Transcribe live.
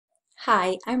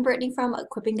Hi, I'm Brittany from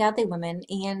Equipping Godly Women,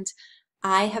 and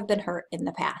I have been hurt in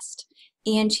the past.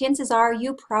 And chances are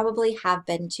you probably have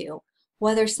been too.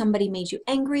 Whether somebody made you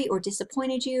angry or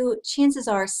disappointed you, chances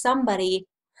are somebody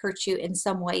hurt you in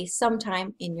some way,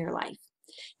 sometime in your life.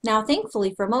 Now,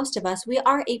 thankfully for most of us, we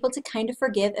are able to kind of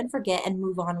forgive and forget and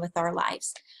move on with our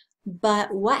lives.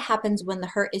 But what happens when the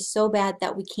hurt is so bad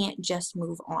that we can't just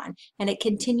move on and it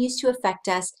continues to affect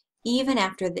us even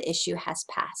after the issue has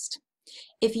passed?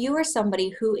 If you are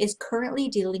somebody who is currently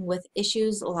dealing with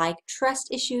issues like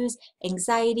trust issues,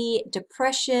 anxiety,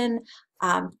 depression,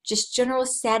 just general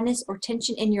sadness or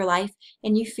tension in your life,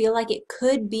 and you feel like it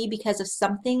could be because of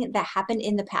something that happened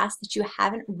in the past that you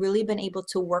haven't really been able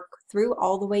to work through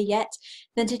all the way yet,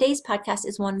 then today's podcast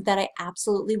is one that I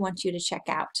absolutely want you to check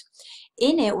out.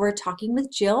 In it, we're talking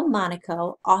with Jill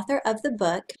Monaco, author of the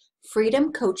book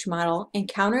Freedom Coach Model: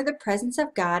 Encounter the Presence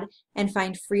of God and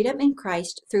Find Freedom in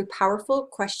Christ Through Powerful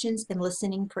Questions and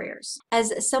Listening Prayers.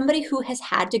 As somebody who has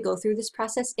had to go through this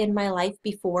process in my life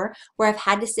before, where I've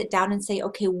had to sit down and say,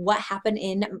 okay, what happened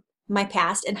in my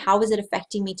past and how is it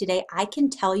affecting me today? I can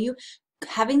tell you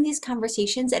having these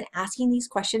conversations and asking these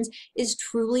questions is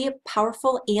truly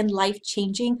powerful and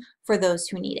life-changing for those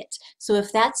who need it. So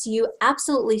if that's you,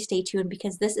 absolutely stay tuned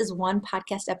because this is one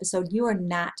podcast episode you are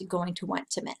not going to want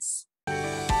to miss.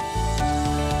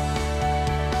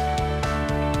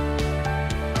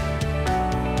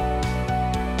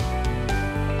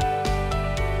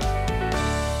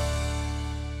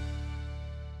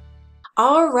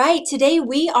 All right, today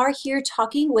we are here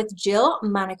talking with Jill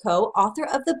Monaco, author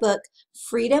of the book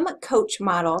Freedom Coach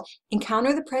Model: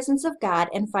 Encounter the Presence of God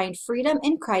and Find Freedom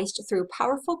in Christ Through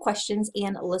Powerful Questions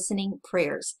and Listening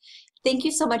Prayers. Thank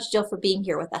you so much, Jill, for being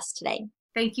here with us today.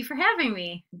 Thank you for having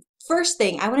me. First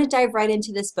thing, I want to dive right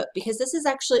into this book because this is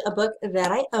actually a book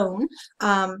that I own,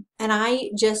 and I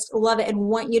just love it and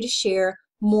want you to share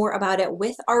more about it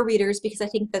with our readers because I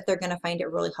think that they're going to find it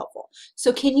really helpful.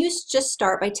 So can you just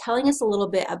start by telling us a little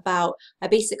bit about a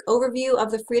basic overview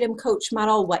of the Freedom Coach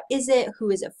Model? What is it?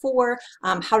 Who is it for?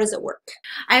 How does it work?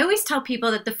 I always tell people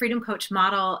that the Freedom Coach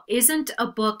Model isn't a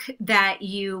book that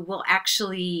you will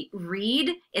actually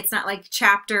read. It's not like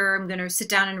chapter, I'm going to sit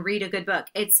down and read a good book.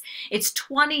 It's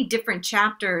 20 different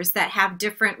chapters that have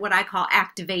different, what I call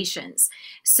activations.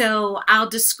 So I'll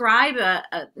describe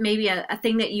maybe a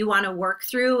thing that you want to work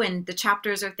through, and the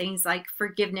chapters are things like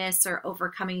forgiveness or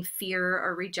overcoming fear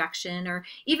or rejection or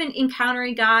even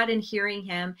encountering God and hearing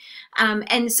Him.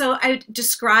 And so I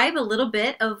describe a little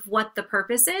bit of what the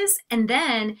purpose is, and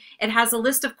then it has a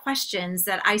list of questions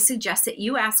that I suggest that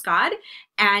you ask God,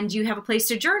 and you have a place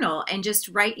to journal and just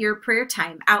write your prayer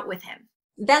time out with Him.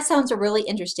 That sounds really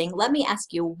interesting. Let me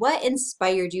ask you, what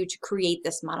inspired you to create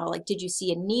this model? Like, did you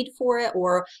see a need for it,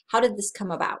 or how did this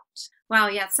come about? Wow,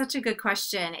 yeah, it's such a good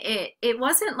question. It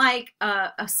wasn't like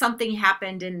something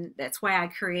happened and that's why I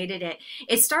created it.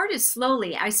 It started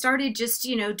slowly. I started just,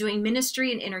 doing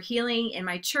ministry and inner healing in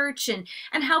my church and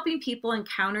helping people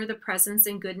encounter the presence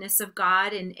and goodness of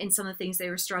God and some of the things they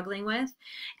were struggling with.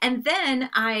 And then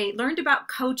I learned about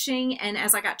coaching, and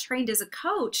as I got trained as a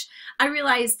coach, I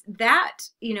realized that,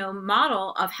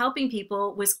 model of helping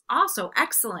people was also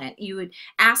excellent. You would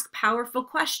ask powerful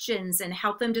questions and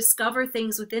help them discover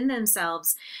things within themselves.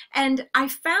 And I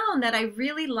found that I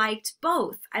really liked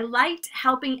both. I liked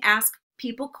helping ask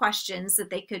people questions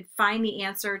that they could find the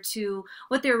answer to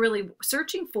what they're really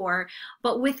searching for,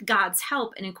 but with God's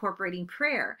help and incorporating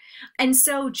prayer. And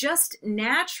so just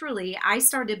naturally, I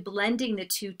started blending the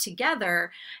two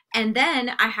together. And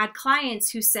then I had clients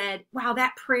who said, wow,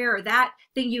 that prayer, that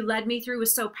thing you led me through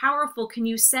was so powerful. Can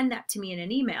you send that to me in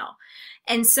an email?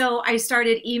 And so I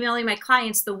started emailing my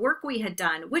clients the work we had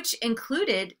done, which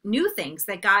included new things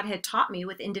that God had taught me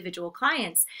with individual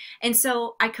clients. And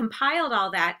so I compiled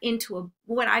all that into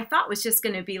what I thought was just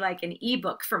going to be like an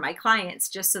ebook for my clients,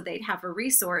 just so they'd have a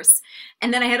resource.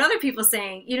 And then I had other people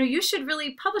saying, you should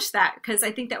really publish that because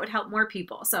I think that would help more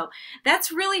people. So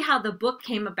that's really how the book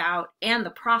came about and the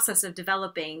process of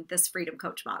developing this Freedom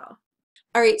Coach Model.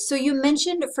 All right, so you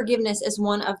mentioned forgiveness as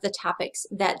one of the topics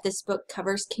that this book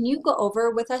covers. Can you go over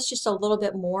with us just a little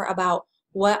bit more about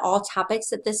what all topics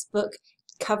that this book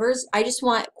covers? I just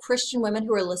want Christian women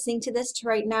who are listening to this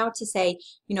right now to say,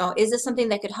 is this something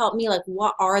that could help me? Like,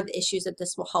 what are the issues that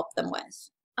this will help them with?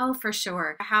 Oh, for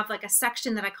sure. I have like a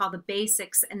section that I call the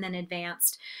basics and then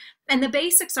advanced. And the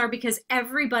basics are because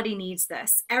everybody needs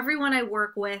this. Everyone I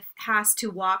work with has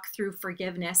to walk through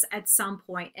forgiveness at some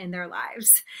point in their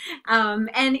lives.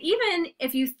 And even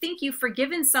if you think you've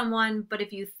forgiven someone, but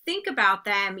if you think about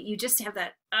them, you just have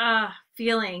that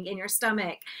feeling in your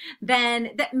stomach,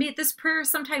 then this prayer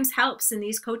sometimes helps and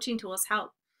these coaching tools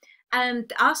help.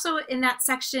 Also in that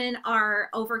section are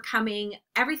overcoming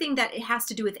everything that it has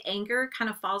to do with anger, kind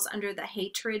of falls under the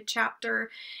hatred chapter.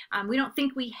 We don't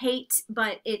think we hate,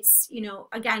 but it's,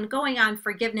 again, going on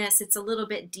forgiveness, it's a little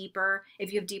bit deeper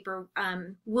if you have deeper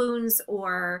wounds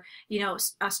or,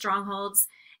 strongholds.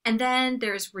 And then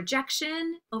there's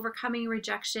rejection, overcoming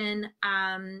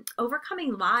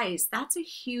lies. That's a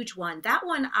huge one. That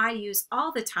one I use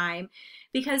all the time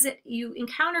because you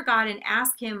encounter God and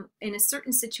ask him in a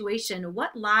certain situation,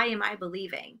 what lie am I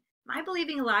believing? Am I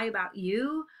believing a lie about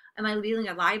you? Am I believing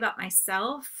a lie about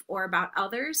myself or about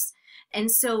others? And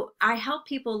so I help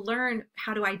people learn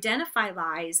how to identify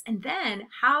lies and then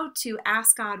how to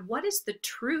ask God, what is the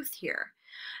truth here?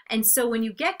 And so when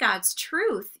you get God's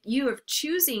truth, you are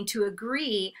choosing to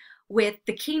agree with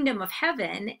the kingdom of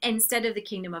heaven instead of the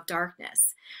kingdom of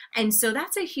darkness. And so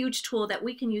that's a huge tool that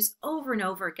we can use over and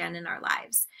over again in our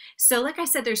lives. So like I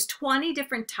said, there's 20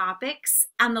 different topics.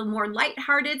 On the more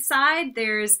lighthearted side,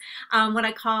 there's what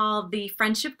I call the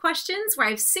friendship questions, where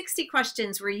I have 60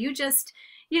 questions where you just,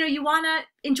 you want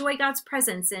to enjoy God's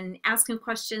presence and ask him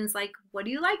questions like, what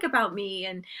do you like about me?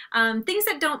 And things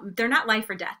that they're not life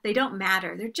or death. They don't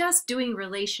matter. They're just doing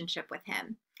relationship with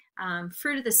him.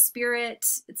 Fruit of the Spirit.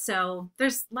 So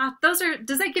there's does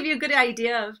that give you a good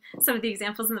idea of some of the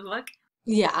examples in the book?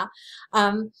 Yeah.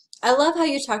 I love how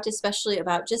you talked especially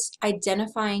about just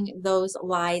identifying those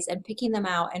lies and picking them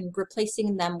out and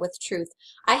replacing them with truth.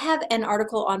 I have an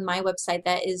article on my website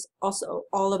that is also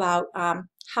all about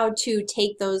how to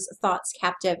take those thoughts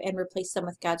captive and replace them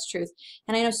with God's truth.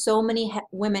 And I know so many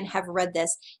women have read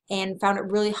this and found it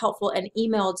really helpful and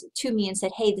emailed to me and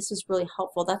said, hey, this was really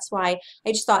helpful. That's why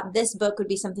I just thought this book would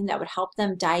be something that would help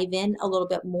them dive in a little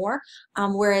bit more.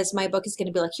 Whereas my book is going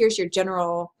to be like, here's your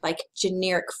general, like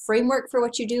generic framework for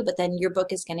what you do, but then your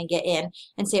book is going to get in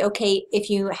and say, okay, if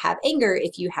you have anger,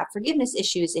 if you have forgiveness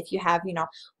issues, if you have,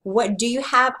 what do you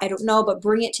have? I don't know, but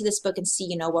bring it to this book and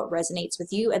see, what resonates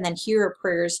with you. And then here are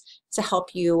prayers to help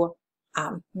you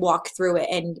walk through it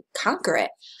and conquer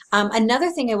it. Another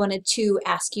thing I wanted to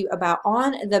ask you about,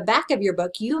 on the back of your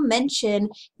book, you mentioned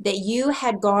that you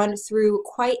had gone through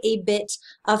quite a bit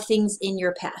of things in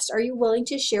your past. Are you willing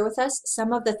to share with us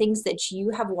some of the things that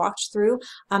you have walked through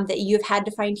that you've had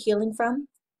to find healing from?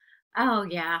 Oh,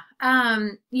 yeah.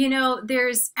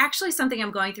 There's actually something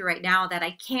I'm going through right now that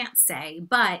I can't say,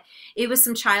 but it was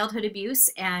some childhood abuse,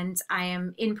 and I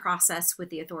am in process with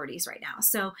the authorities right now.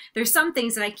 So there's some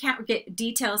things that I can't get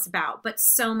details about, but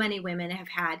so many women have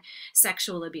had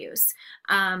sexual abuse.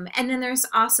 And then there's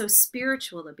also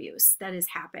spiritual abuse that has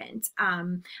happened.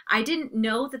 I didn't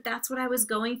know that that's what I was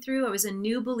going through. I was a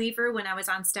new believer when I was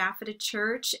on staff at a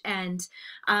church, and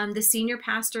the senior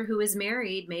pastor who was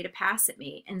married made a pass at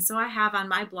me. And so I have on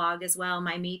my blog as well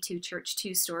my Me Too Church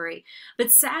 2 story.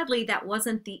 But sadly, that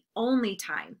wasn't the only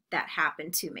time that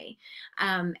happened to me.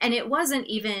 And it wasn't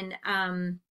even,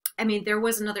 there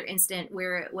was another incident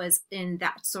where it was in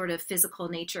that sort of physical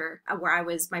nature where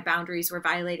my boundaries were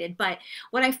violated. But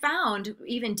what I found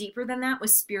even deeper than that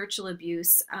was spiritual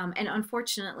abuse. And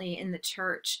unfortunately in the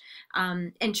church,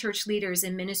 and church leaders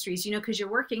and ministries, because you're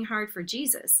working hard for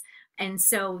Jesus. And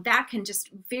so that can just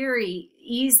very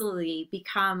easily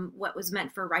become what was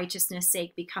meant for righteousness'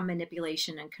 sake, become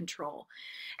manipulation and control.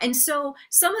 And so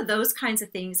some of those kinds of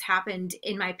things happened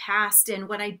in my past. And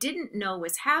what I didn't know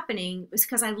was happening was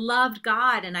because I loved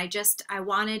God and I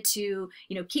wanted to,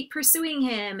 keep pursuing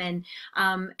him and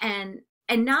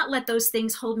not let those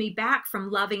things hold me back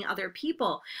from loving other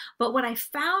people. But what I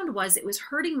found was it was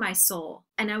hurting my soul,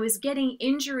 and I was getting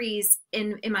injuries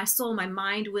in my soul, my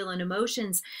mind, will, and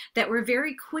emotions that were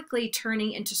very quickly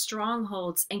turning into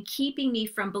strongholds and keeping me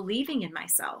from believing in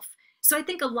myself. So I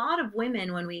think a lot of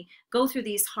women, when we go through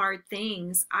these hard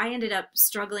things, I ended up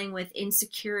struggling with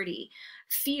insecurity,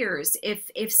 fears.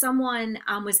 If someone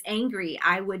was angry,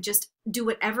 I would just do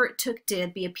whatever it took to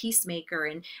be a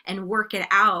peacemaker and work it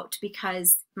out,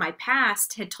 because my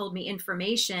past had told me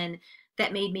information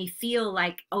that made me feel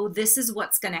like, oh, this is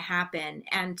what's going to happen.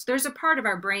 And there's a part of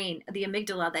our brain, the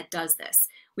amygdala, that does this.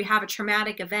 We have a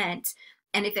traumatic event,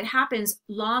 and if it happens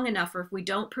long enough, or if we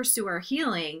don't pursue our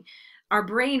healing, our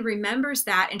brain remembers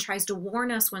that and tries to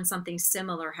warn us when something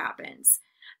similar happens.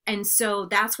 And so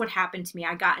that's what happened to me.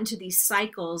 I got into these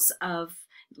cycles of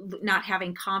not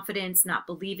having confidence, not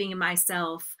believing in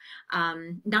myself,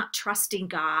 not trusting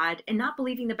God, and not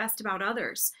believing the best about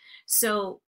others.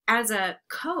 So as a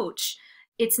coach,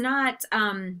 it's not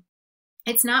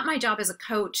my job as a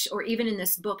coach, or even in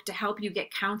this book, to help you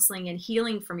get counseling and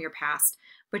healing from your past.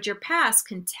 but your past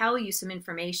can tell you some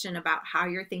information about how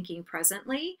you're thinking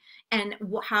presently, and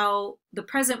how the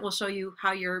present will show you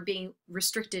how you're being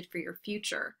restricted for your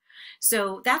future.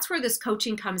 So that's where this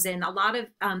coaching comes in. A lot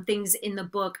of things in the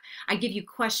book, I give you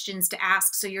questions to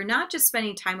ask. So you're not just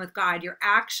spending time with God, you're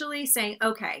actually saying,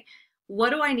 okay,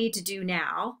 what do I need to do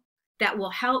now that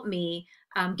will help me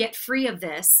get free of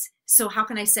this? So how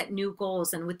can I set new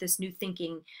goals? And with this new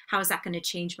thinking, how is that going to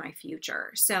change my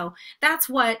future? So that's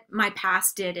what my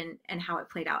past did, and how it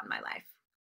played out in my life.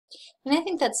 And I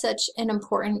think that's such an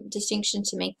important distinction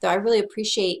to make, though. I really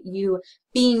appreciate you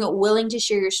being willing to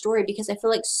share your story because I feel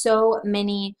like so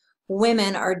many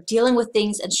women are dealing with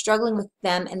things and struggling with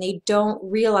them, and they don't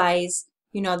realize,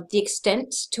 the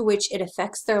extent to which it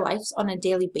affects their lives on a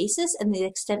daily basis and the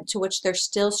extent to which they're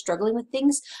still struggling with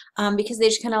things because they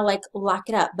just kind of like lock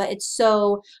it up. But it's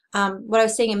so, what I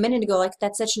was saying a minute ago, like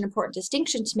that's such an important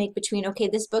distinction to make between, okay,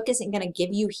 this book isn't going to give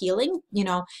you healing.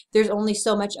 There's only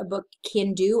so much a book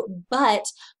can do, but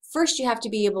first you have to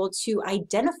be able to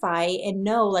identify and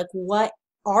know like what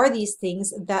are these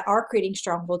things that are creating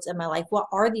strongholds in my life? What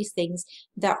are these things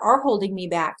that are holding me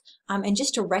back? And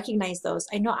just to recognize those.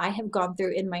 I know I have gone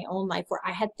through in my own life where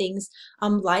I had things,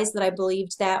 lies that I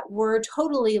believed that were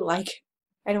totally like,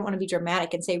 I don't want to be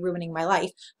dramatic and say ruining my life,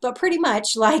 but pretty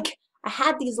much like I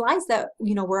had these lies that,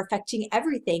 were affecting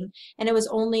everything. And it was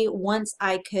only once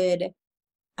I could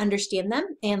understand them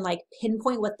and like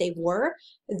pinpoint what they were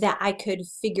that I could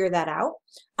figure that out.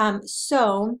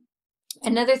 So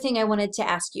another thing I wanted to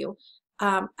ask you,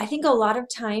 I think a lot of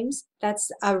times that's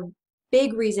a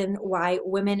big reason why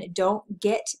women don't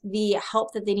get the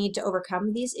help that they need to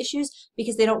overcome these issues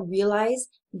because they don't realize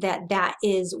that that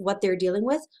is what they're dealing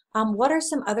with. What are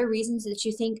some other reasons that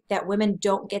you think that women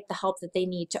don't get the help that they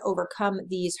need to overcome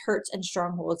these hurts and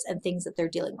strongholds and things that they're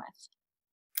dealing with?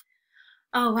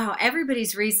 Oh, wow.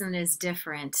 Everybody's reason is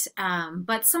different.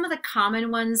 But some of the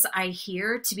common ones I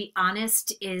hear, to be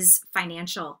honest, is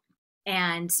financial.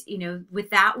 And, with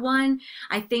that one,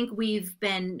 I think we've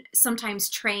been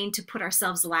sometimes trained to put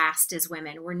ourselves last as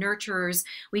women. We're nurturers.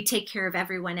 We take care of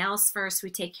everyone else first. We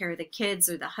take care of the kids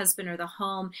or the husband or the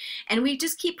home. And we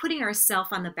just keep putting ourselves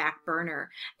on the back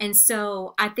burner. And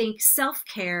so I think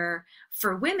self-care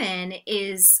for women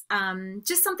is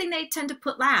just something they tend to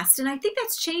put last. And I think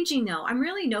that's changing, though. I'm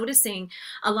really noticing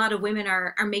a lot of women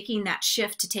are making that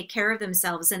shift to take care of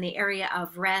themselves in the area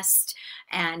of rest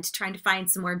and trying to find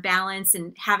some more balance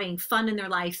and having fun in their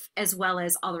life as well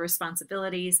as all the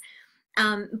responsibilities.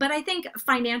 But I think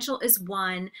financial is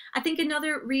one. I think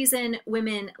another reason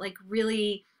women like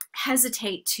really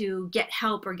hesitate to get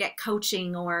help or get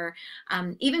coaching or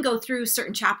even go through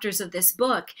certain chapters of this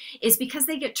book is because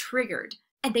they get triggered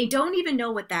and they don't even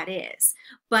know what that is.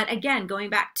 But again, going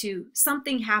back to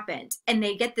something happened and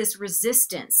they get this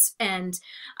resistance. And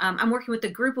I'm working with a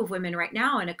group of women right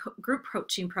now in a group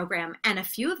coaching program, and a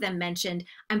few of them mentioned,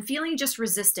 I'm feeling just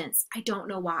resistance. I don't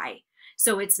know why.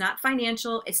 So it's not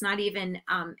financial. It's not even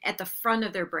at the front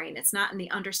of their brain. It's not in the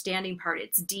understanding part.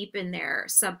 It's deep in their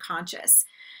subconscious.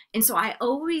 And so I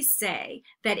always say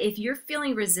that if you're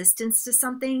feeling resistance to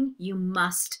something, you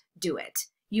must do it.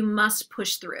 You must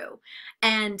push through.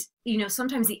 And,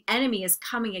 sometimes the enemy is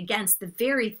coming against the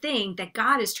very thing that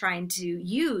God is trying to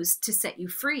use to set you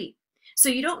free. So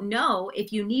you don't know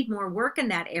if you need more work in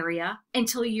that area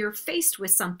until you're faced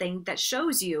with something that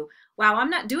shows you, wow, I'm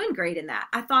not doing great in that.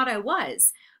 I thought I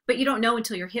was, but you don't know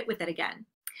until you're hit with it again.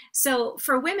 So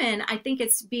for women, I think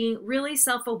it's being really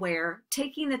self-aware,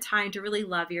 taking the time to really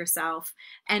love yourself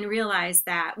and realize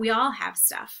that we all have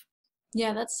stuff.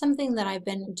 Yeah, that's something that I've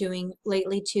been doing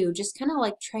lately too, just kind of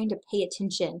like trying to pay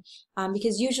attention.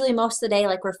 Because usually most of the day,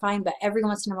 like we're fine, but every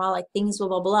once in a while, like things will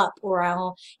bubble up, or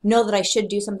I'll know that I should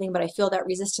do something, but I feel that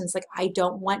resistance. Like I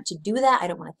don't want to do that. I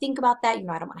don't want to think about that. I don't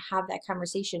want to have that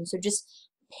conversation. So just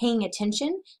paying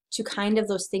attention to kind of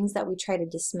those things that we try to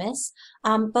dismiss.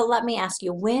 But let me ask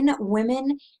you, when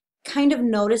women kind of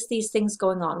notice these things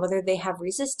going on, whether they have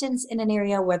resistance in an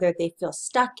area, whether they feel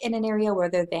stuck in an area,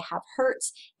 whether they have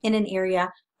hurts in an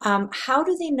area, how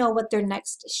do they know what their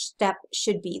next step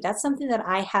should be? That's something that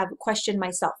I have questioned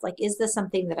myself. Like, is this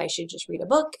something that I should just read a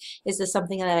book? Is this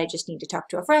something that I just need to talk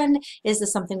to a friend? Is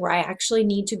this something where I actually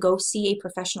need to go see a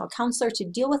professional counselor to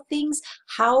deal with things?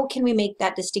 How can we make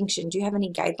that distinction? Do you have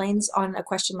any guidelines on a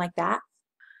question like that?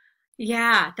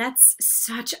 Yeah, that's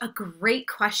such a great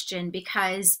question,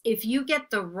 because if you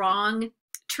get the wrong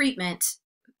treatment,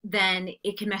 then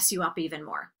it can mess you up even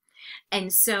more.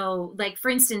 And so, like, for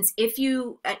instance, if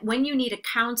you, when you need a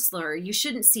counselor, you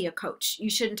shouldn't see a coach. You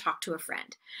shouldn't talk to a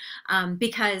friend,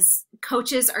 because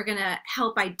coaches are going to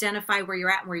help identify where you're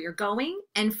at and where you're going.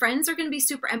 And friends are going to be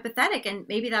super empathetic, and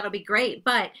maybe that'll be great.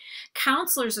 But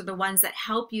counselors are the ones that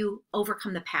help you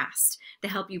overcome the past. They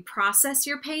help you process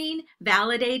your pain,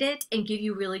 validate it, and give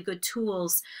you really good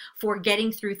tools for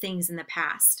getting through things in the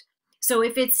past. So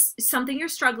if it's something you're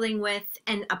struggling with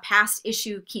and a past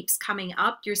issue keeps coming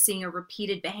up, you're seeing a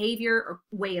repeated behavior or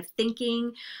way of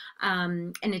thinking,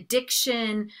 an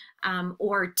addiction,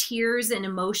 or tears and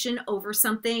emotion over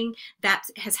something that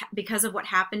has, because of what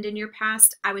happened in your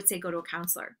past, I would say go to a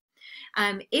counselor.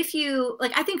 If you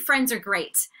like, I think friends are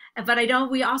great,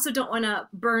 but we also don't want to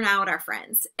burn out our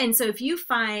friends. And so if you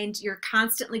find you're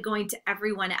constantly going to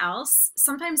everyone else,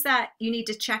 sometimes that you need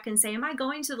to check and say, am I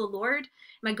going to the Lord?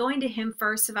 Am I going to him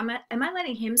first? Am I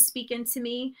letting him speak into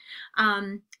me?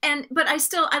 But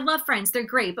I love friends. They're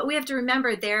great, but we have to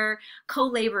remember they're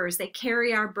co-laborers. They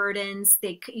carry our burdens.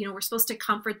 We're supposed to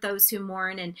comfort those who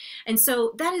mourn. And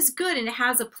so that is good and it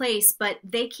has a place, but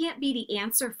they can't be the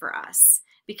answer for us,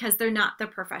 because they're not the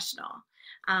professional.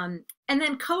 And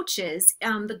then coaches,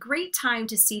 the great time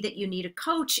to see that you need a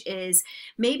coach is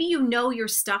maybe you're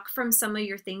stuck from some of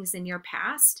your things in your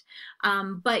past,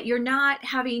 but you're not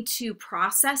having to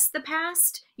process the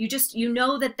past. You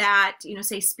know that,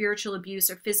 say spiritual abuse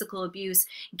or physical abuse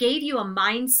gave you a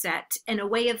mindset and a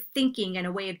way of thinking and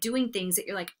a way of doing things that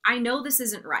you're like, I know this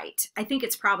isn't right. I think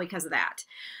it's probably because of that.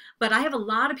 But I have a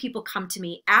lot of people come to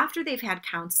me after they've had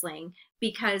counseling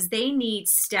because they need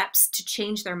steps to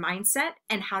change their mindset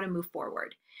and how to move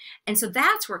forward. And so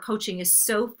that's where coaching is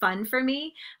so fun for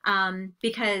me,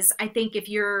 because I think if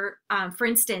you're, for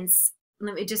instance,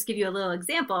 let me just give you a little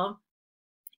example.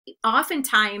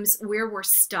 Oftentimes where we're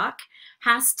stuck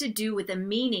has to do with a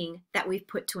meaning that we've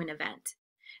put to an event.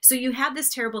 So you had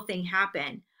this terrible thing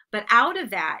happen, but out of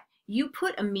that, you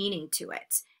put a meaning to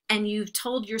it. And you've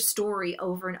told your story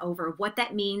over and over, what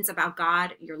that means about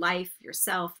God, your life,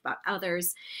 yourself, about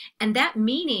others. And that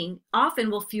meaning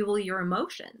often will fuel your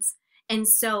emotions. And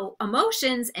so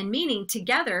emotions and meaning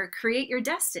together create your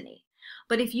destiny.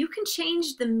 But if you can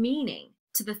change the meaning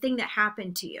to the thing that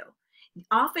happened to you,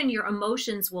 often your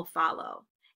emotions will follow.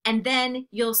 And then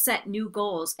you'll set new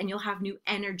goals and you'll have new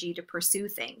energy to pursue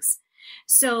things.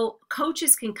 So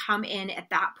coaches can come in at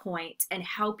that point and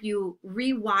help you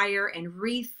rewire and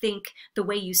rethink the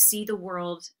way you see the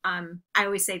world. I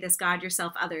always say this, God,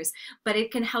 yourself, others, but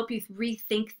it can help you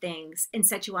rethink things and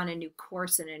set you on a new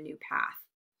course and a new path.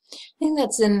 I think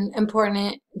that's an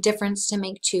important difference to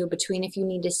make too, between if you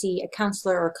need to see a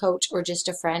counselor or coach or just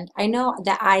a friend. I know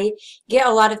that I get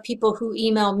a lot of people who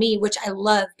email me, which I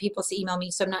love people to email me,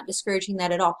 so I'm not discouraging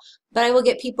that at all. But I will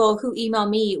get people who email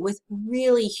me with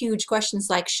really huge questions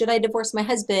like, should I divorce my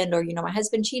husband? Or, my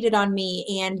husband cheated on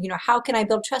me, and, how can I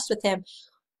build trust with him?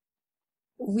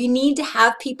 We need to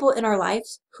have people in our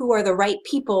lives who are the right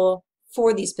people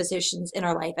for these positions in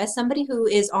our life. As somebody who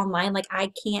is online, like,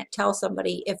 I can't tell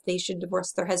somebody if they should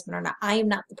divorce their husband or not. I am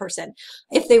not the person.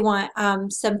 If they want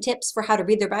some tips for how to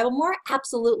read their Bible more,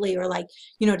 absolutely. Or like,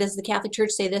 does the Catholic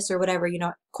Church say this or whatever,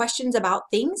 questions about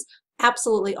things,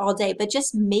 absolutely, all day. But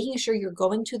just making sure you're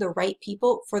going to the right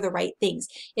people for the right things.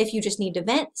 If you just need to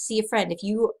vent, see a friend. If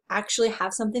you actually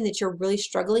have something that you're really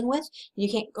struggling with, you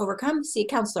can't overcome, see a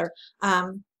counselor.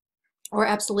 Or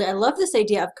absolutely, I love this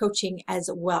idea of coaching as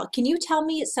well. Can you tell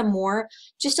me some more,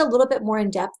 just a little bit more in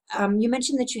depth? You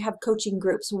mentioned that you have coaching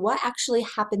groups. What actually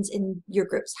happens in your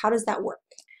groups? How does that work?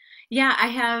 Yeah, I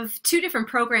have two different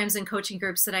programs and coaching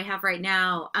groups that I have right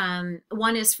now.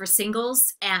 One is for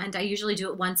singles, and I usually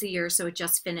do it once a year, so it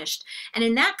just finished. And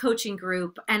in that coaching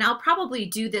group, and I'll probably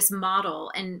do this model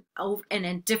in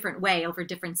a different way over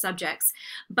different subjects,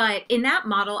 but in that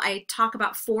model, I talk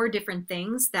about 4 different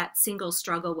things that singles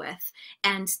struggle with.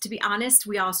 And to be honest,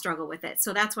 we all struggle with it.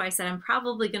 So that's why I said I'm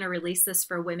probably going to release this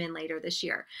for women later this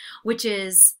year, which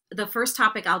is the first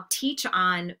topic I'll teach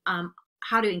on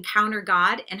how to encounter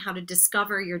God and how to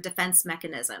discover your defense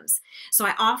mechanisms. So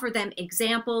I offer them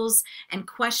examples and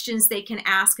questions they can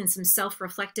ask and some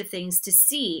self-reflective things to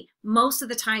see. Most of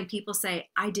the time people say,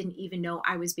 I didn't even know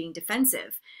I was being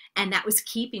defensive, and that was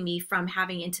keeping me from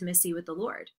having intimacy with the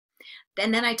Lord.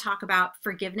 And then I talk about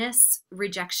forgiveness,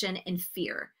 rejection, and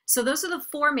fear. So those are the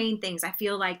 4 main things. I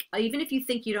feel like even if you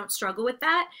think you don't struggle with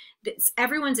that,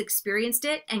 everyone's experienced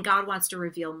it, and God wants to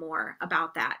reveal more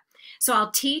about that. So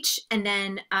I'll teach, and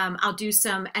then I'll do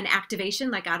an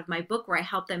activation like out of my book where I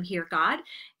help them hear God,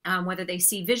 whether they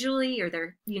see visually or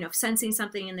they're sensing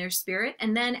something in their spirit.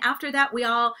 And then after that,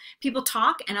 people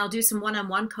talk, and I'll do some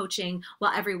one-on-one coaching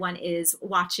while everyone is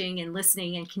watching and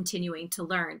listening and continuing to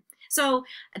learn. So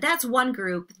that's one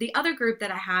group. The other group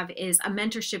that I have is a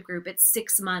mentorship group. It's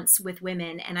 6 months with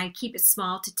women, and I keep it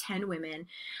small to 10 women.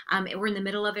 We're in the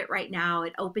middle of it right now.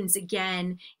 It opens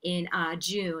again in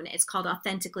June. It's called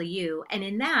Authentically You. And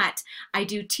in that, I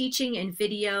do teaching and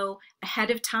video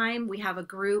ahead of time. We have a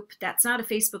group that's not a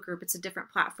Facebook group, it's a different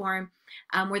platform,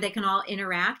 where they can all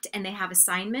interact, and they have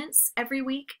assignments every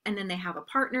week, and then they have a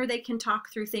partner they can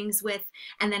talk through things with,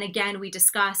 and then again we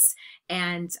discuss,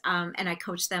 and I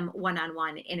coach them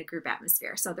one-on-one in a group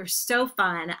atmosphere. So they're so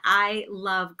fun. I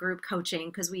love group coaching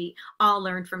because we all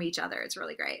learn from each other. It's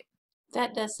really great.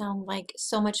 That does sound like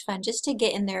so much fun, just to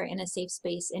get in there in a safe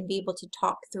space and be able to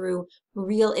talk through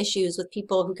real issues with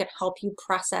people who can help you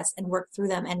process and work through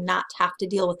them and not have to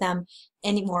deal with them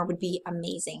anymore would be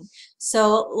amazing.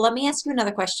 So let me ask you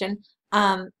another question.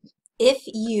 If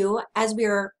you, as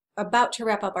we're about to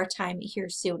wrap up our time here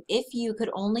soon, if you could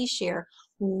only share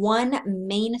one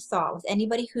main thought with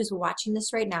anybody who's watching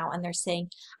this right now and they're saying,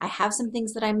 I have some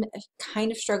things that I'm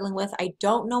kind of struggling with. I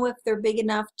don't know if they're big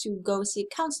enough to go see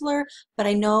a counselor, but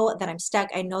I know that I'm stuck.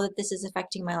 I know that this is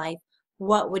affecting my life.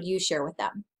 What would you share with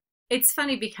them? It's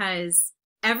funny because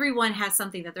everyone has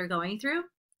something that they're going through.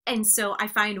 And so I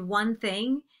find one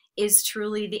thing is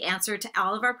truly the answer to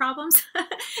all of our problems.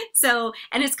 So,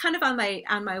 and it's kind of on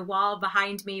my wall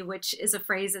behind me, which is a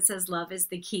phrase that says love is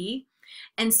the key.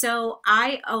 And so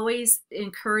I always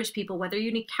encourage people, whether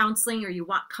you need counseling or you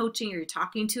want coaching or you're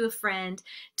talking to a friend,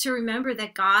 to remember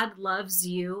that God loves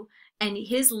you and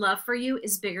his love for you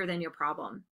is bigger than your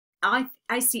problem.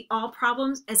 I see all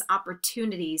problems as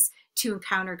opportunities to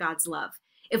encounter God's love.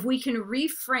 If we can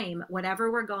reframe whatever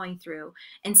we're going through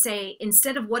and say,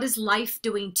 instead of what is life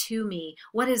doing to me,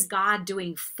 what is God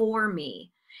doing for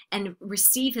me? And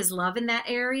receive his love in that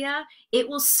area, it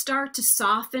will start to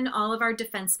soften all of our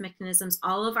defense mechanisms,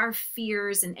 all of our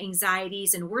fears and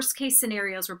anxieties and worst case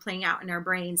scenarios we're playing out in our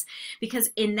brains. Because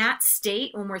in that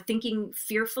state, when we're thinking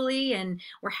fearfully and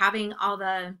we're having all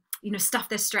the stuff,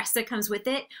 the stress that comes with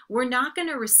it, we're not going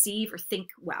to receive or think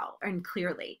well and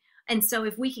clearly. And so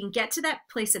if we can get to that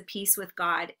place of peace with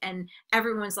God, and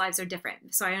everyone's lives are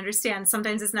different. So I understand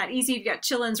sometimes it's not easy. You've got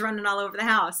chillins running all over the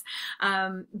house.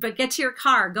 But get to your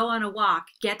car, go on a walk,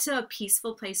 get to a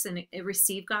peaceful place and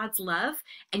receive God's love,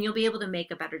 and you'll be able to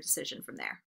make a better decision from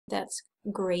there. That's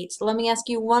great. Let me ask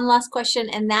you one last question,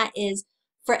 and that is,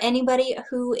 for anybody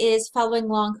who is following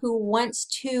along, who wants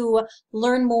to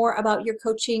learn more about your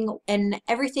coaching and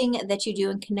everything that you do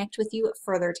and connect with you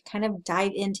further to kind of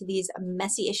dive into these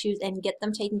messy issues and get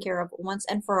them taken care of once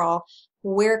and for all,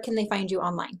 where can they find you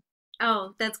online?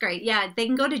 Oh, that's great. Yeah, they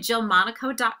can go to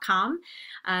jillmonaco.com.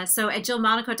 So at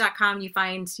jillmonaco.com, you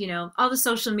find, all the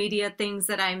social media things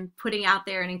that I'm putting out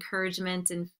there and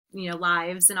encouragement and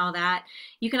lives and all that.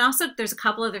 You can also, there's a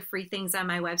couple other free things on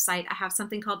my website. I have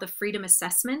something called the Freedom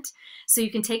Assessment. So you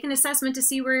can take an assessment to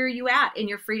see where you're at in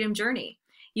your freedom journey.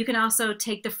 You can also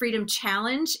take the Freedom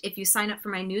Challenge if you sign up for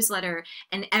my newsletter.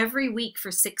 And every week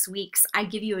for 6 weeks, I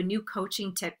give you a new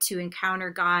coaching tip to encounter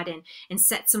God and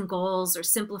set some goals or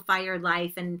simplify your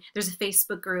life. And there's a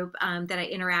Facebook group that I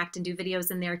interact and do videos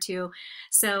in there too.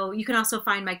 So you can also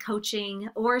find my coaching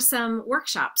or some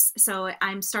workshops. So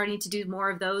I'm starting to do more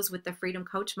of those with the Freedom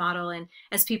Coach model. And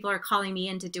as people are calling me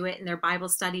in to do it in their Bible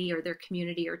study or their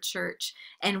community or church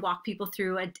and walk people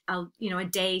through a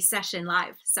day session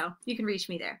live. So you can reach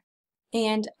me there.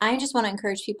 And I just want to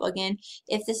encourage people again,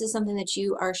 if this is something that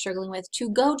you are struggling with, to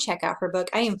go check out her book.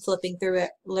 I am flipping through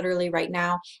it literally right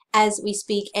now as we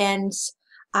speak. And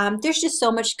there's just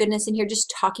so much goodness in here,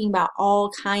 just talking about all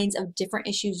kinds of different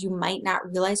issues you might not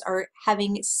realize are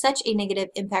having such a negative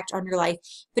impact on your life.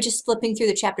 But just flipping through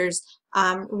the chapters,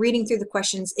 reading through the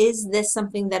questions, is this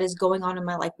something that is going on in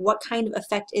my life? What kind of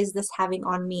effect is this having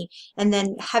on me? And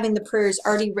then having the prayers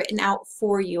already written out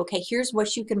for you. Okay, here's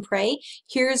what you can pray.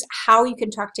 Here's how you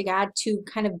can talk to God to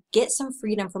kind of get some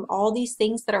freedom from all these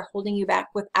things that are holding you back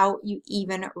without you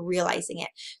even realizing it.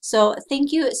 So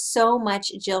thank you so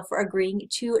much, Jill, for agreeing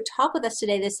to talk with us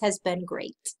today. This has been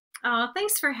great. Oh,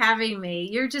 thanks for having me.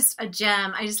 You're just a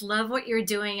gem. I just love what you're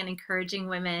doing and encouraging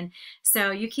women.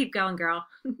 So you keep going, girl.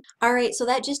 All right, so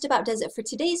that just about does it for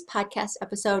today's podcast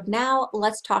episode. Now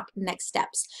let's talk next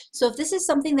steps. So if this is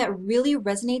something that really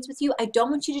resonates with you, I don't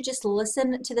want you to just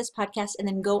listen to this podcast and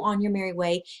then go on your merry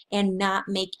way and not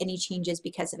make any changes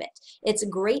because of it. It's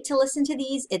great to listen to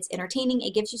these. It's entertaining.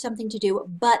 It gives you something to do,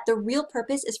 but the real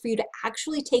purpose is for you to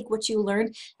actually take what you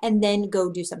learned and then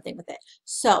go do something with it.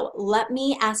 So let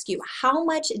me ask you, how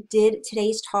much did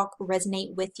today's talk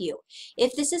resonate with you?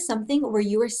 If this is something where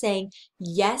you are saying,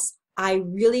 yes, I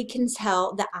really can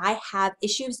tell that I have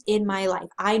issues in my life.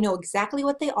 I know exactly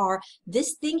what they are.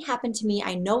 This thing happened to me.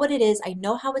 I know what it is. I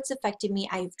know how it's affected me.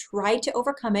 I've tried to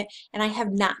overcome it and I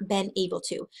have not been able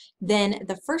to. Then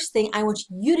the first thing I want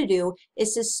you to do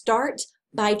is to start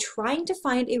by trying to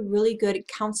find a really good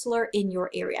counselor in your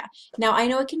area. Now, I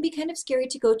know it can be kind of scary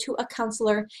to go to a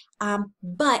counselor,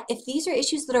 but if these are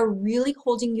issues that are really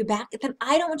holding you back, then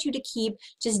I don't want you to keep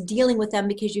just dealing with them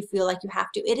because you feel like you have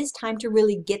to. It is time to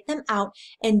really get them out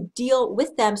and deal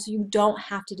with them so you don't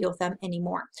have to deal with them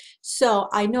anymore. So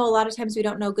I know a lot of times we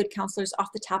don't know good counselors off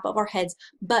the top of our heads,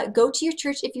 but go to your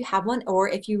church if you have one, or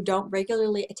if you don't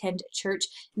regularly attend church,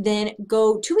 then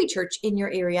go to a church in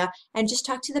your area and just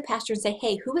talk to the pastor and say,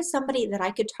 hey, who is somebody that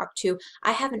I could talk to?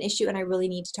 I have an issue and I really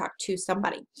need to talk to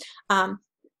somebody.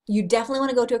 You definitely want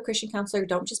to go to a Christian counselor.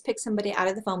 Don't just pick somebody out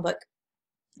of the phone book.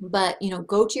 But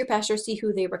go to your pastor, see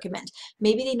who they recommend.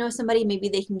 Maybe they know somebody, maybe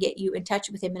they can get you in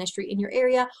touch with a ministry in your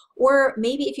area, or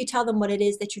maybe if you tell them what it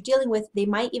is that you're dealing with, they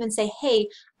might even say, hey,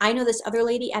 I know this other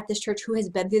lady at this church who has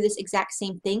been through this exact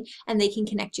same thing, and they can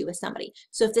connect you with somebody.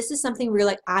 So if this is something where you're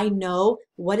like, I know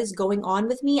what is going on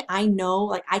with me, I know,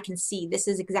 like, I can see this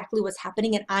is exactly what's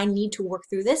happening and I need to work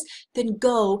through this, then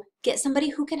go get somebody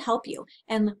who can help you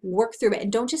and work through it,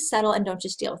 and don't just settle and don't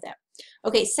just deal with it.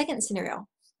 Okay, second scenario.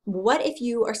 What if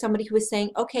you are somebody who is saying,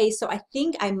 okay, so I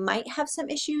think I might have some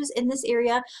issues in this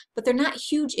area, but they're not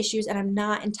huge issues and I'm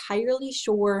not entirely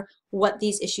sure what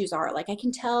these issues are. Like, I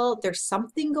can tell there's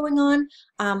something going on,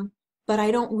 but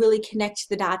I don't really connect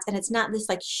the dots and it's not this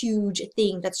like huge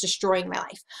thing that's destroying my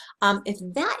life. If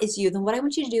that is you, then what I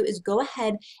want you to do is go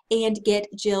ahead and get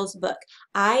Jill's book.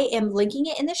 I am linking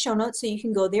it in the show notes so you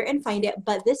can go there and find it,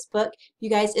 but this book, you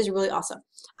guys, is really awesome.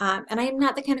 And I am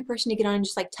not the kind of person to get on and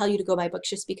just like tell you to go buy books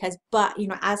just because, but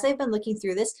as I've been looking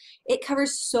through this, it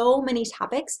covers so many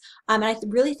topics. And I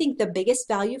really think the biggest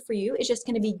value for you is just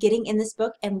going to be getting in this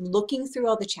book and looking through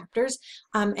all the chapters,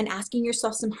 and asking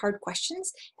yourself some hard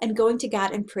questions and going to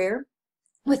God in prayer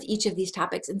with each of these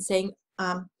topics and saying,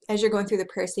 as you're going through the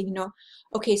prayer, saying,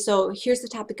 okay, so here's the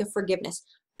topic of forgiveness.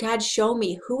 God, show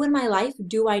me, who in my life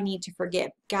do I need to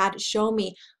forgive? God, show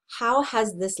me, how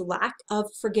has this lack of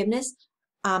forgiveness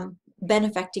been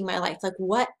affecting my life? Like,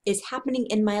 what is happening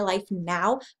in my life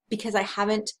now because I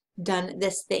haven't done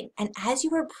this thing? And as you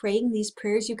are praying these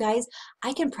prayers, you guys,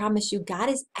 I can promise you God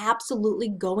is absolutely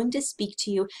going to speak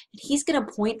to you and he's going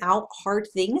to point out hard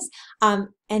things.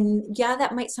 And yeah,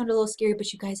 that might sound a little scary,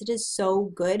 but you guys, it is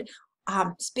so good.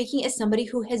 Speaking as somebody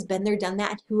who has been there, done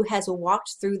that, who has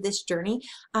walked through this journey,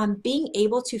 being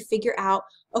able to figure out,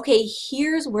 okay,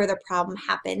 here's where the problem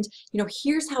happened,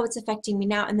 here's how it's affecting me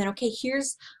now, and then, okay,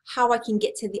 here's how I can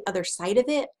get to the other side of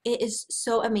it. It is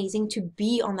so amazing to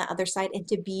be on the other side and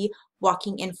to be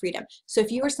walking in freedom. So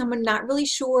if you are someone not really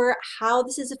sure how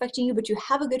this is affecting you, but you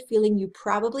have a good feeling you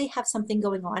probably have something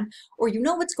going on, or you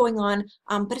know what's going on,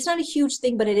 but it's not a huge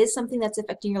thing, but it is something that's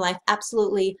affecting your life,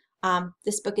 absolutely,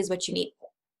 this book is what you need.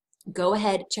 Go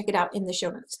ahead, check it out in the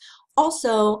show notes.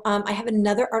 Also, I have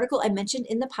another article I mentioned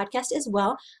in the podcast as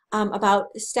well, about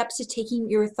steps to taking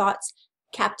your thoughts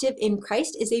captive in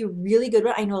Christ. Is a really good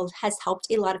one. I know it has helped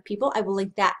a lot of people. I will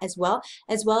link that as well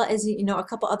as a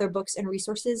couple other books and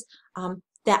resources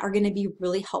that are going to be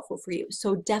really helpful for you.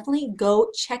 So definitely go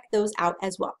check those out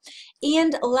as well.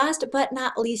 And last but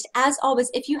not least, as always,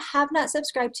 if you have not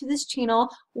subscribed to this channel,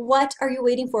 what are you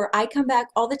waiting for? I come back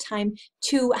all the time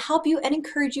to help you and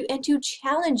encourage you and to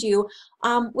challenge you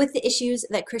with the issues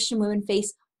that Christian women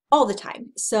face all the time.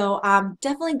 So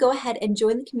definitely go ahead and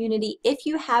join the community if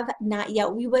you have not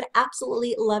yet. We would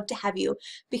absolutely love to have you,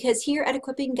 because here at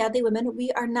Equipping Godly Women,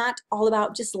 we are not all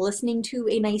about just listening to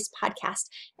a nice podcast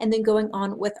and then going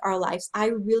on with our lives. I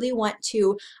really want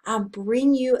to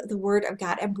bring you the Word of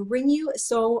God and bring you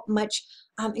so much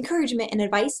encouragement and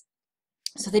advice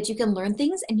so that you can learn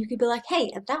things and you can be like, hey,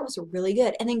 that was really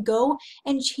good. And then go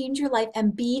and change your life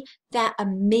and be that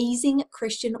amazing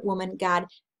Christian woman God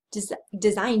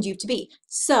designed you to be.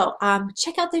 So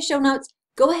check out the show notes.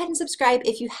 Go ahead and subscribe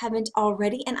if you haven't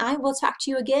already, and I will talk to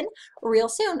you again real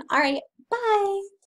soon. All right, bye.